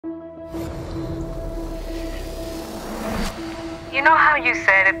You know how you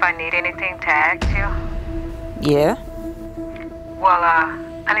said if I need anything to ask you? Yeah? Well,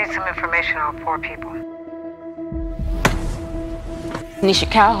 I need some information on 4 people.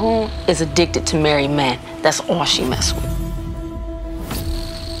 Nisha Calhoun is addicted to married men. That's all she messes with.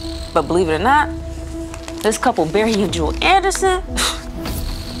 But believe it or not, this couple, Barry and Jewel Anderson,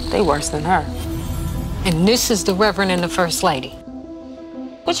 they worse than her. And this is the Reverend and the First Lady.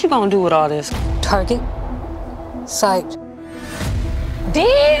 What you gonna do with all this? Target. Site.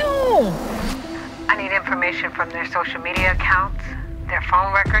 Damn! I need information from their social media accounts, their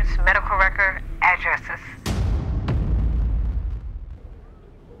phone records, medical record, addresses.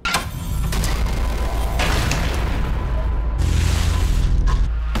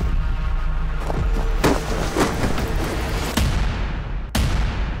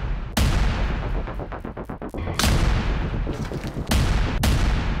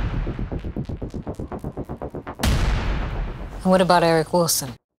 And what about Eric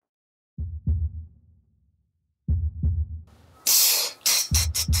Wilson?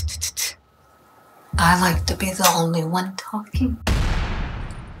 I like to be the only one talking.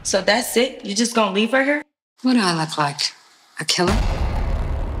 So that's it? You just gonna leave her here? What do I look like? A killer?